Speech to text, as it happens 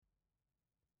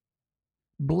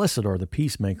Blessed are the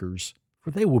peacemakers,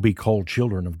 for they will be called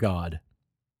children of God.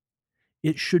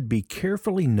 It should be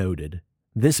carefully noted,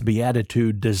 this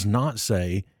beatitude does not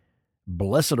say,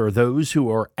 Blessed are those who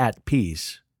are at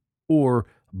peace, or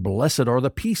Blessed are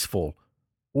the peaceful,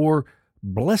 or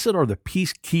Blessed are the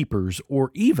peacekeepers,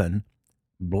 or even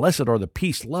Blessed are the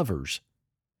peace lovers,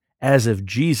 as if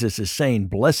Jesus is saying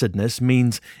blessedness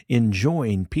means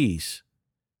enjoying peace.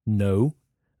 No,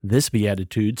 this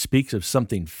beatitude speaks of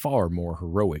something far more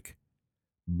heroic.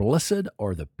 Blessed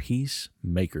are the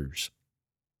peacemakers.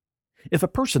 If a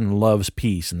person loves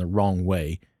peace in the wrong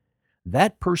way,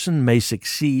 that person may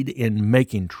succeed in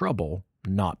making trouble,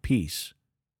 not peace.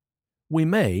 We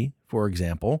may, for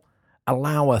example,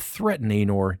 allow a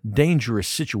threatening or dangerous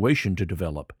situation to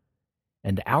develop,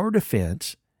 and our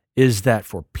defense is that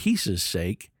for peace's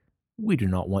sake, we do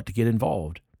not want to get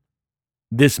involved.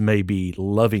 This may be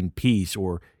loving peace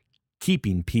or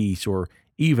keeping peace or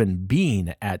even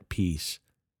being at peace,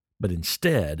 but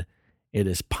instead, it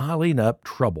is piling up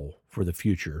trouble for the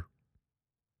future.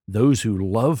 Those who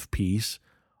love peace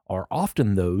are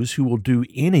often those who will do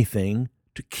anything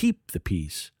to keep the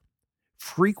peace,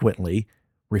 frequently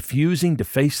refusing to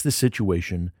face the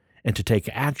situation and to take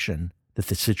action that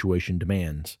the situation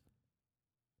demands.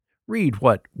 Read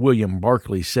what William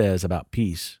Barclay says about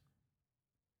peace.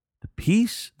 The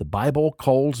peace the Bible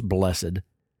calls blessed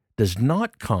does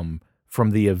not come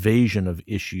from the evasion of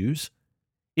issues.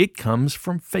 It comes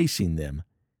from facing them,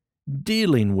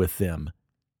 dealing with them,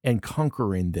 and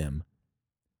conquering them.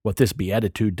 What this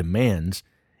beatitude demands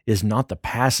is not the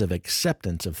passive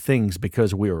acceptance of things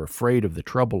because we are afraid of the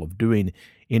trouble of doing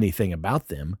anything about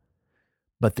them,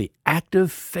 but the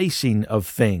active facing of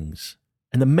things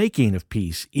and the making of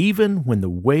peace, even when the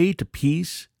way to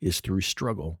peace is through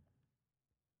struggle.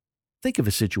 Think of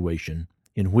a situation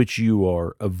in which you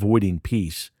are avoiding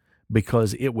peace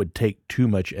because it would take too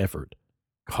much effort,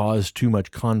 cause too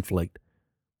much conflict,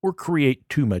 or create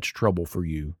too much trouble for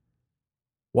you.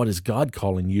 What is God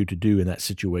calling you to do in that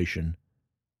situation?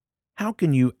 How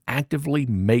can you actively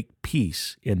make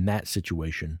peace in that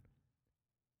situation?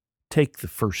 Take the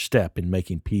first step in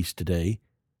making peace today.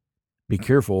 Be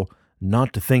careful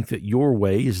not to think that your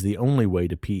way is the only way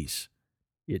to peace.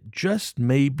 It just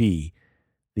may be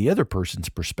the other person's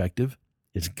perspective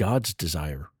is God's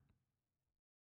desire.